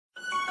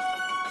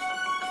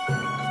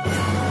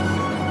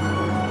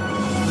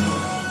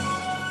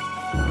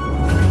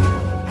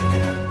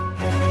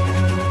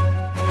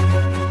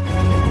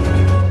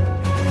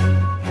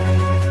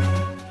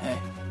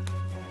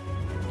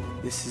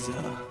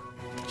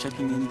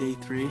checking in day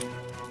 3.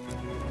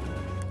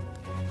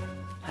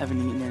 Haven't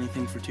eaten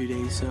anything for 2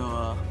 days, so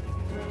I'm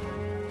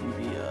gonna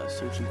be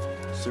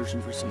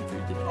searching for some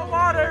food today.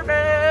 Water,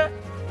 man!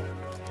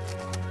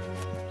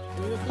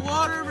 With the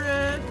water,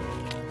 bread.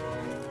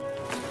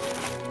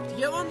 Do you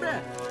get one,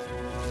 bread?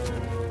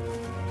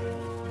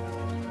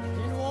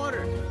 In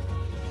water.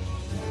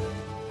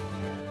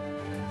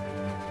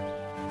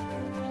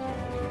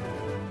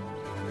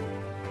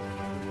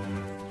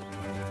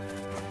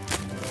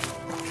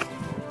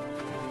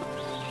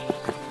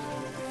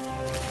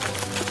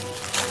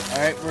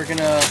 Alright, we're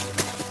gonna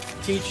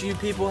teach you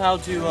people how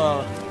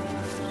to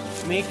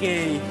make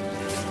a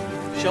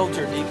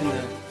shelter deep in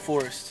the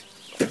forest.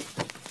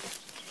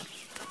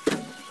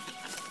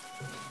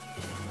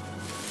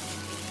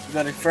 We've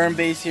got a firm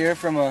base here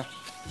from a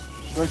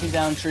broken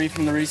down tree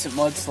from the recent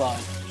mudslide.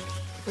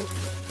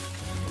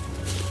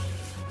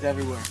 It's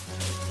everywhere.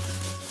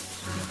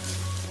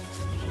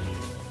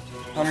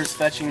 Hunter's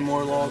fetching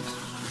more logs.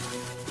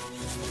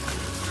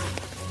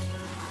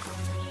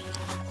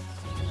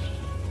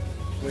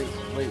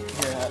 Wait,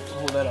 here,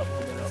 hold that up.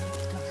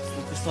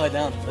 Let this slide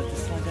down, let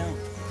this slide down.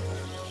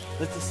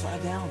 Let this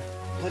slide down,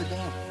 let it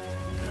down.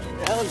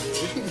 Hell yeah.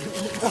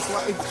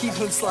 Keep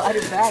him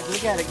sliding back,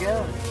 look at it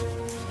go.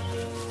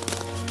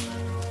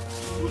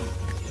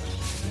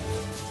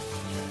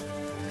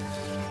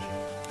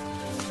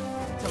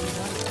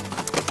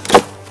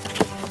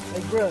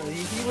 Like bro,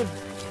 he would,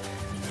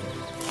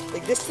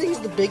 like this thing's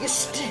the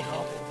biggest stick.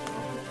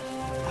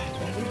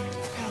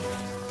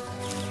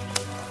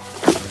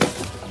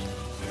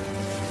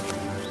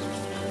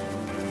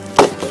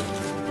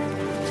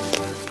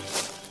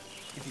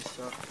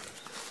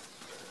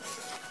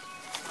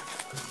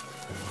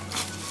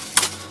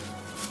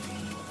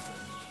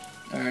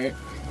 Alright,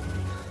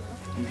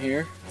 I'm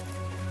here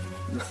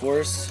in the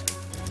forest.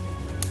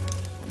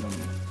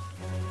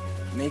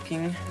 I'm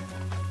making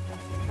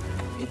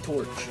a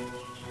torch.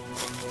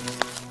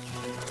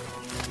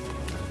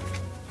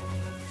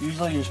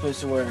 Usually you're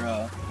supposed to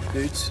wear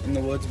boots in the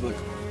woods, but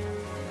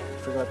I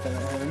forgot that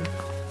at home.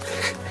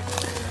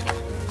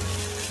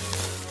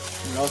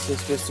 You're also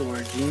supposed to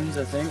wear jeans,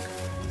 I think.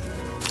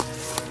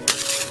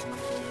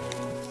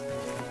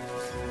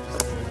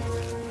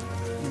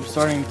 I'm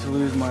starting to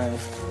lose my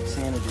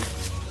sanity.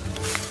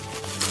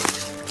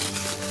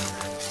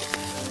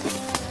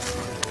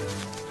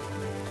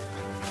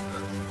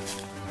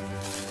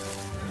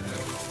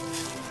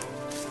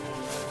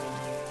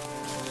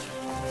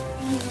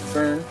 I'm using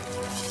fern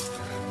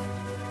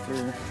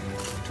for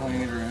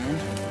tying it around.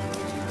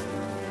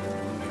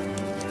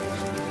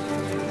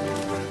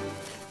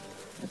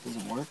 That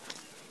doesn't work.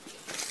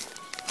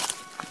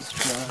 Let's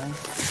try.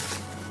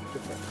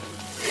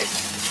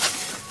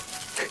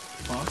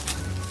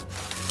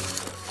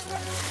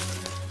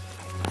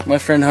 My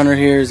friend Hunter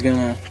here is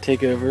gonna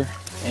take over,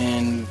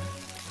 and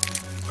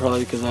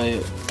probably because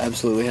I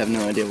absolutely have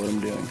no idea what I'm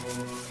doing.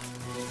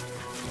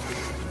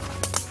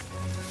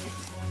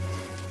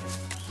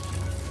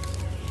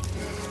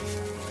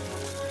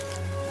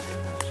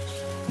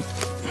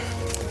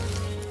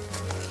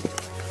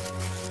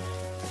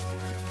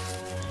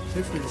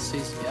 Hopefully this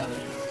stays together.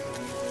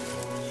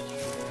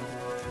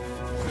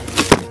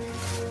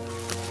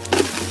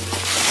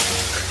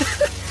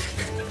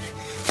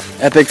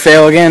 Epic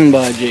fail again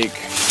by Jake.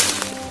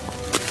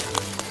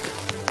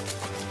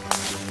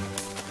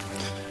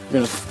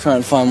 We're gonna try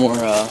and find more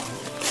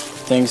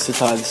things to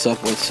tie this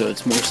up with so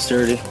it's more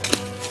sturdy.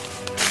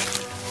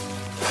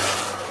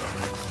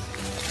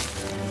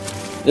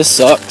 This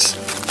sucks.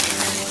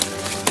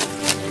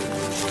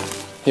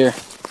 Here.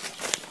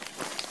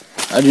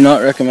 I do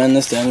not recommend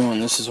this to anyone.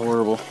 This is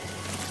horrible.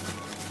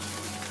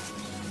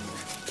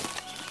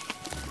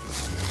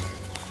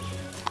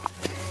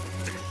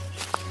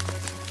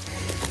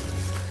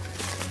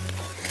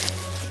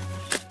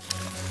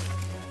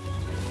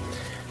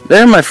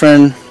 There, my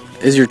friend,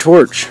 is your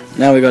torch.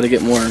 Now we got to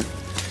get more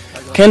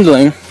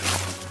kindling.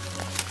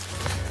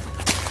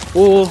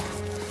 We'll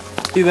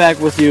be back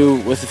with you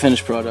with the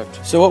finished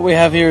product. So what we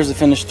have here is a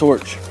finished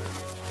torch.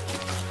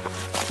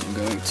 I'm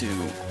going to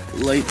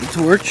light the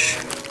torch.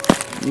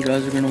 You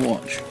guys are going to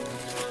watch.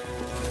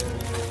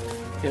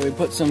 Okay, we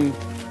put some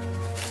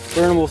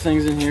burnable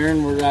things in here,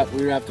 and we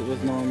wrapped it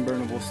with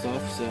non-burnable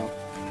stuff. So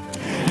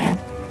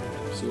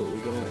see what we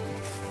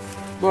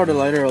got. Brought a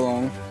lighter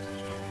along.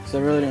 So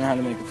I really didn't know how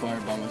to make a fire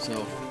by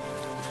myself.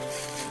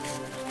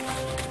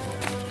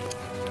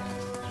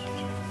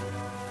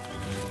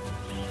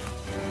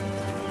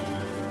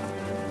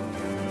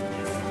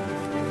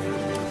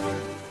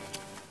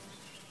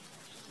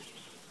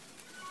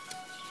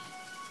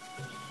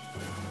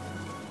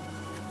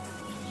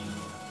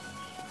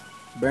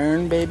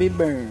 Burn, baby,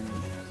 burn.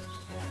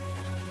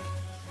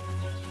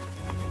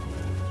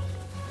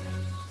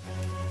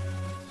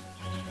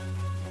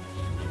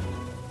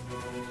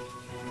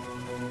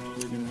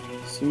 We're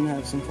gonna soon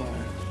have some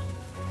fire.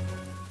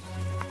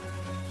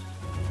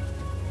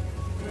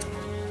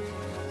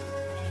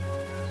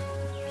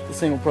 This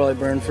thing will probably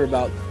burn for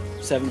about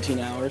 17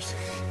 hours.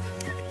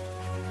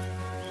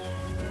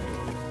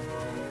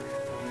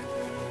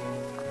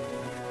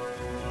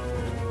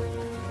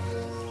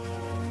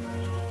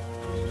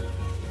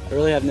 I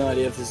really have no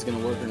idea if this is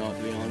gonna work or not,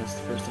 to be honest.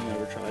 The first time I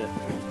ever tried it.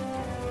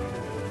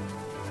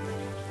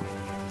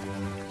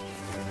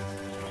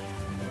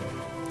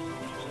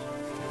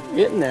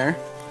 Getting there.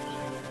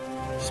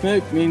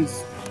 Smoke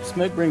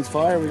brings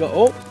fire. We go,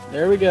 oh,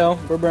 there we go.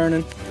 We're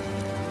burning.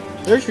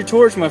 There's your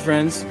torch, my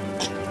friends.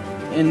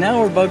 And now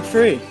we're bug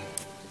free.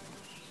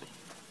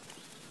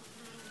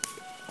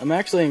 I'm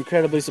actually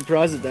incredibly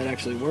surprised that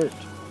actually worked.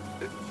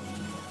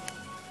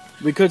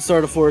 We could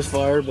start a forest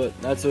fire, but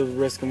that's a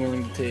risk I'm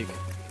willing to take.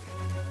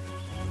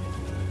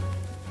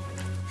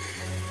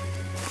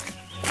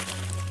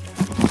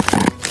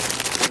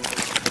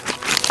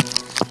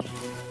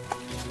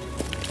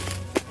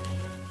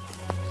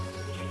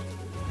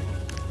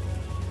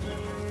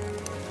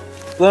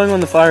 Blowing on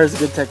the fire is a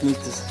good technique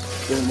to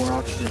give it more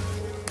oxygen.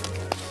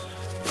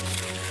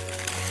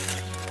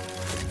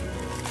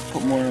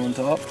 Put more on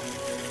top.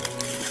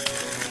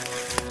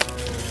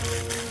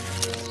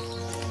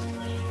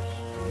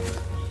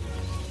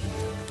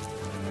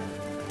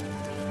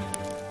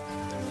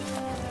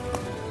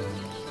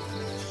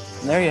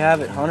 And there you have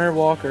it, Hunter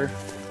Walker,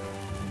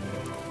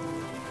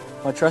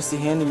 my trusty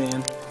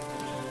handyman,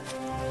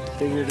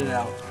 figured it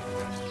out.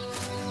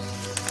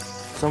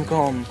 Some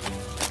call him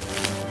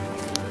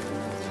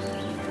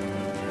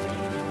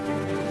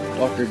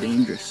Dr.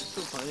 Dangerous.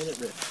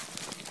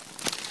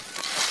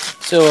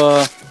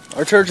 So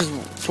our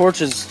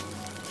torch is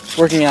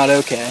working out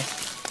okay.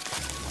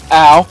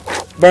 Ow!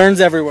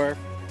 Burns everywhere.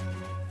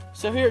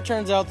 So here it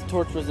turns out the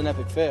torch was an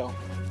epic fail.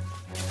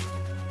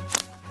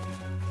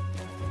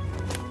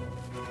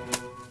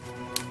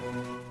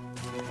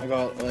 I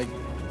got like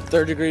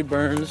 3rd-degree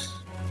burns.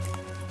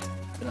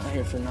 Been out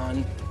here for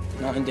nine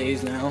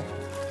days now.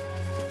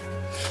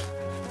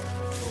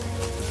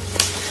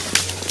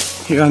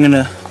 Here, I'm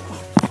gonna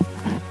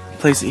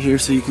place it here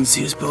so you can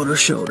see his builder's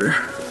shoulder.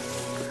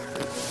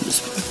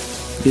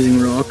 Just using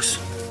rocks.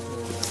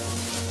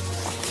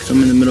 'Cause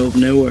I'm in the middle of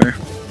nowhere.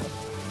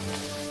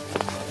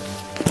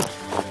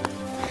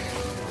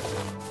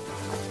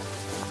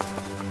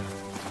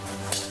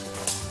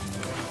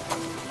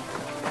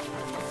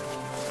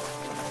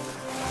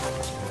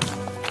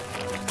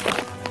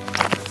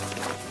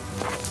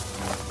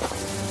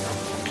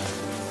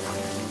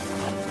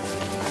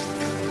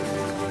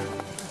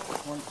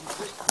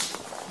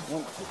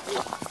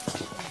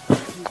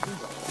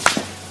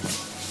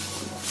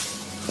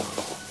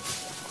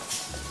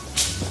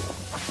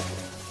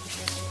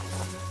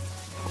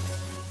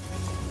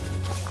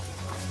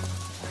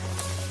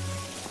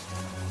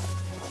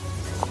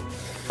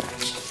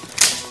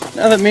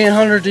 Now that me and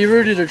Hunter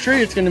derooted a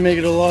tree, it's going to make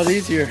it a lot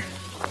easier.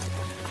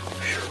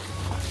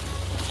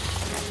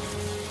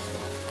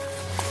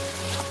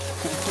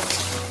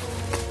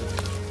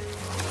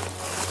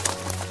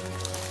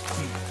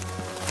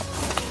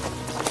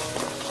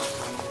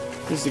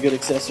 This is a good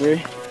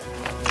accessory.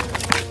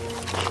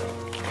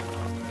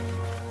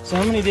 So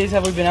how many days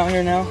have we been out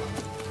here now?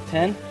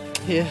 10?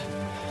 Yeah.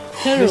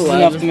 10 or This is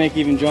 11. enough to make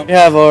even jump. We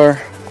have our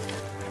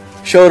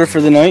shoulder for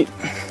the night.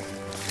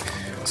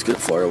 Let's get a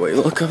far away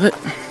look of it.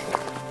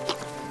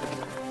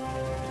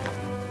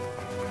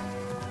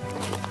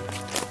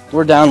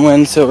 We're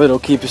downwind, so it'll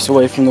keep us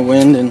away from the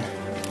wind, and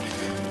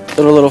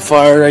put a little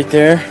fire right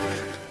there.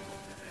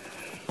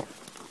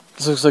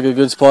 This looks like a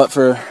good spot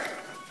for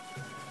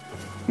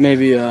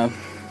maybe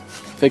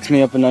fix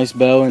me up a nice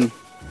bow and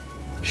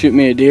shoot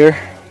me a deer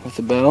with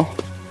a bow,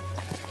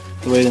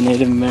 the way the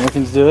Native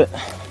Americans do it.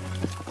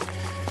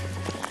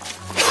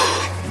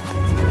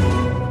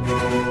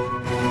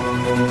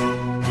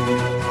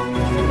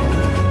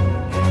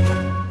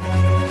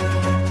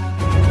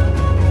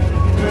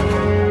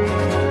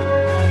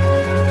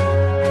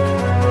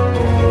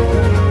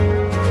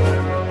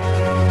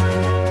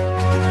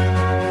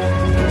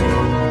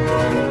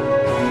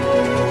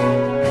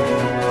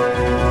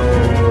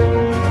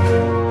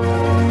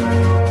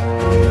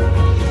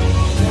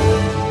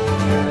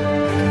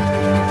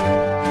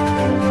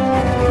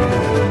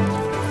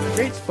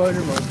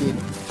 Spider monkey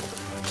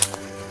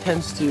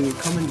tends to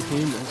come into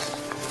humans.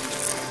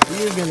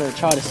 We're gonna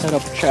try to set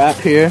up a trap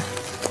here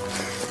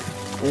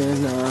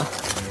and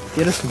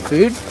get us some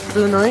food for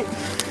the night,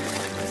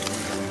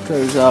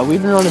 because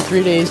we've been running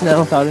 3 days now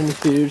without any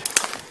food.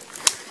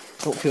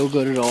 Don't feel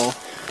good at all.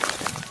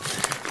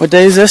 What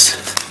day is this?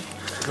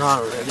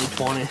 Not already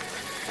 20.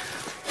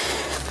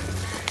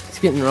 It's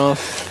getting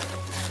rough.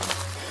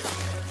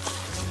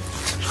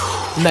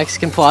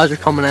 Mexican flies are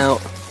coming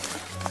out.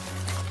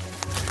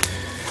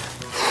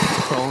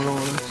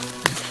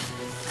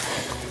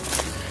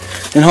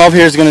 And Hob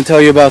here is going to tell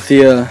you about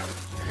the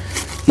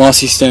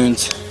mossy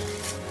stones.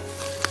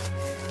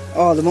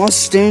 Oh, the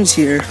mossy stones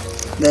here,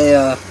 they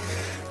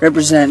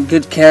represent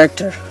good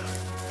character.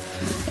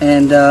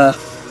 And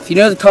if you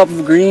know the top of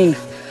a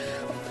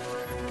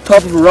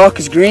rock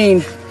is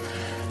green,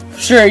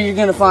 sure you're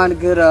going to find a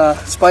good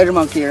spider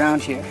monkey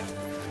around here.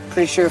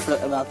 Pretty sure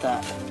about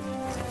that.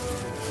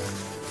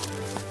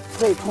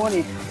 Day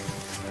 20.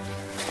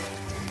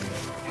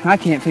 I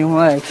can't feel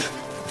my legs.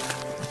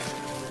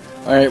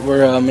 Alright,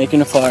 we're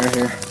making a fire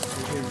here.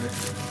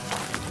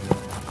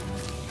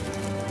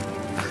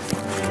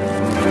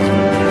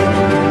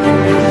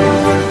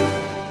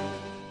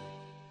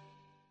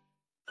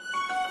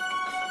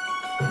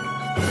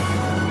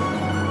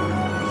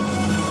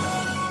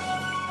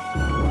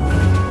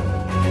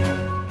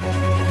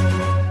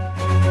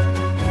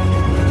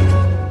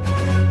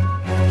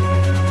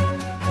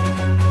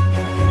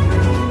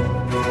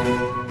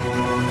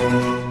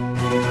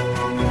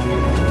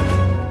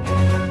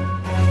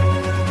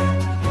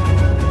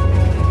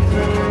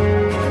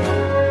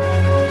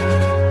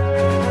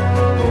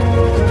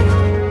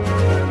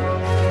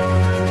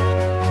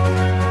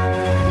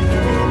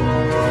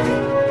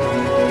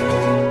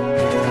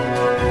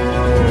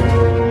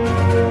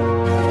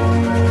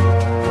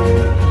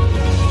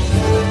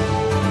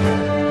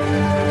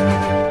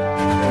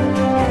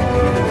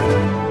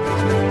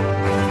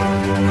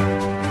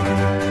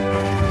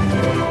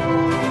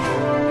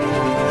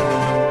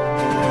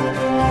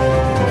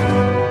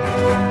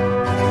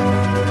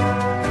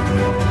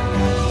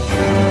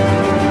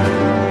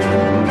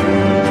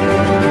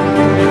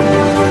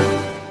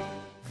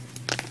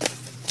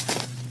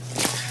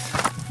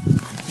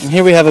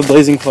 here we have a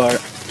blazing fire.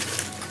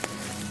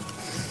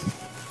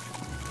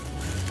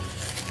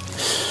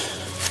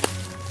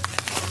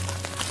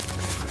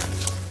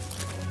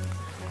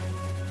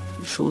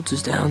 Schultz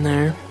is down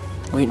there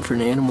waiting for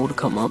an animal to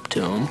come up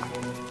to him,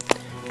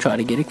 try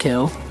to get a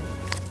kill.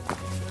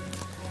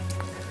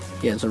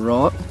 He has a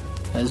rock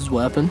as his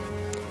weapon,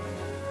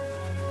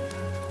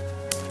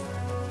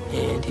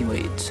 and he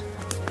waits.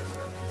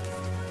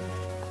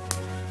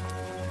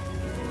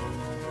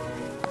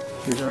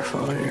 Here's our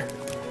fire.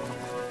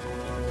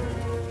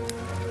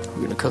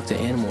 We're gonna cook the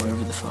animal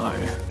over the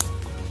fire.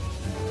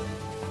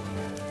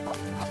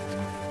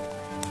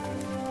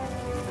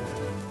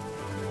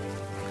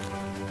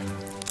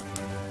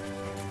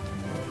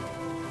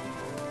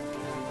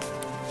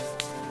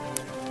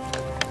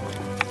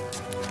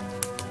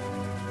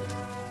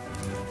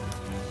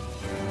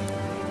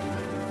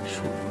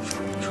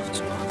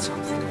 Schultz wants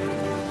something.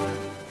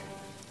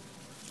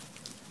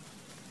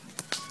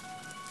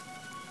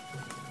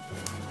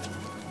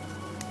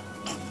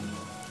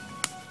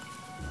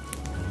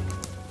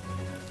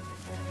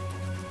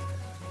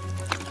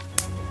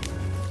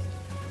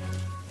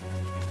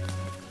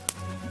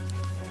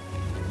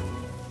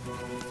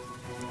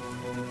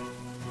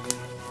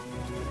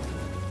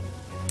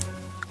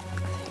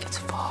 I think it's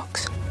a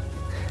fox.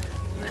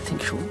 I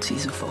think Schultz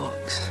sees a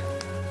fox.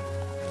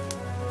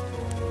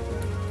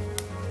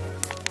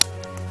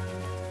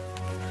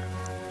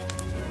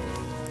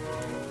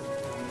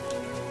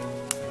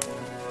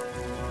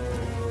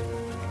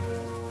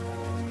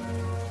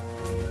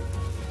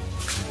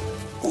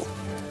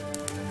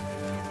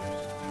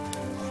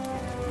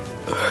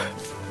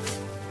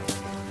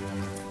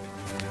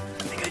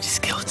 I think I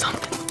just killed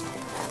something.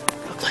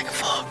 Looked like a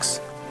fox.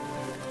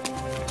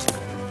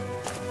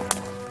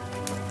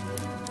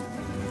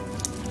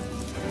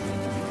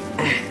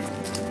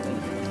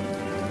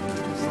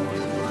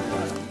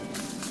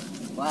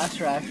 Last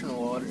ration of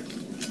water.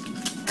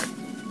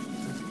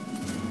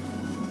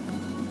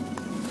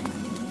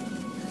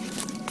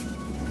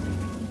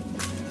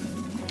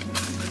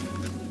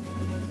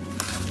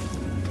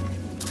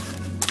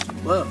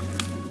 Whoa.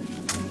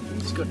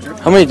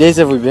 How many days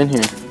have we been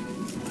here?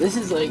 This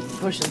is like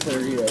pushing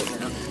 30 right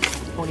now.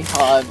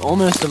 25,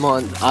 almost a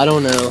month. I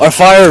don't know. Our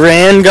fire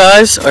ran,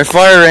 guys. Our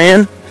fire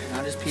ran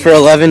for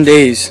 11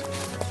 days.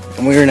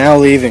 And we are now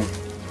leaving.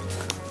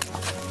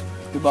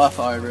 Goodbye,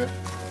 fire, bro.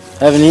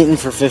 Haven't eaten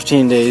for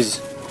 15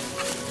 days.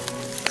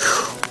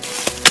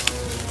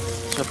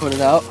 Should I put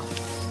it out?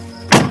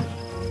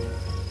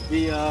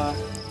 We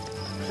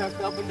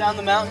trekked up and down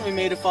the mountain. We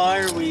made a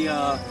fire. We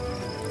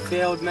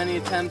failed many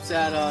attempts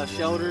at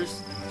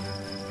shelters.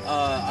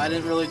 I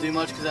didn't really do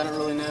much because I don't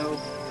really know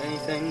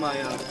anything. My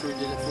crew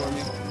did it for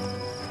me.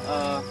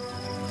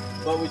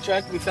 But we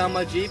trekked. We found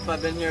my Jeep.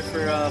 I've been here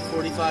for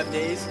 45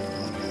 days.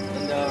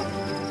 And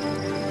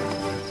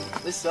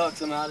this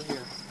sucks. I'm out of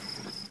here.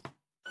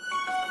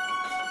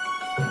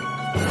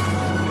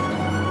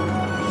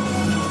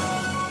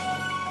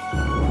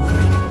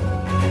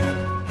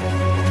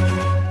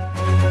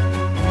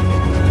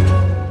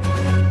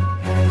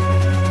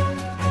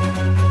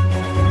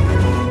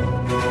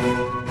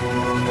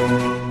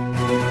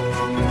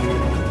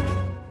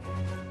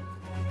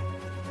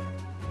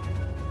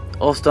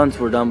 All stunts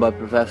were done by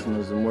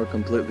professionals and were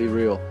completely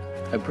real.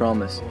 I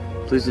promise.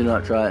 Please do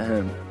not try at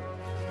home.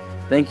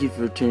 Thank you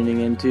for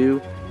tuning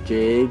into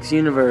Jake's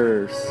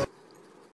Universe.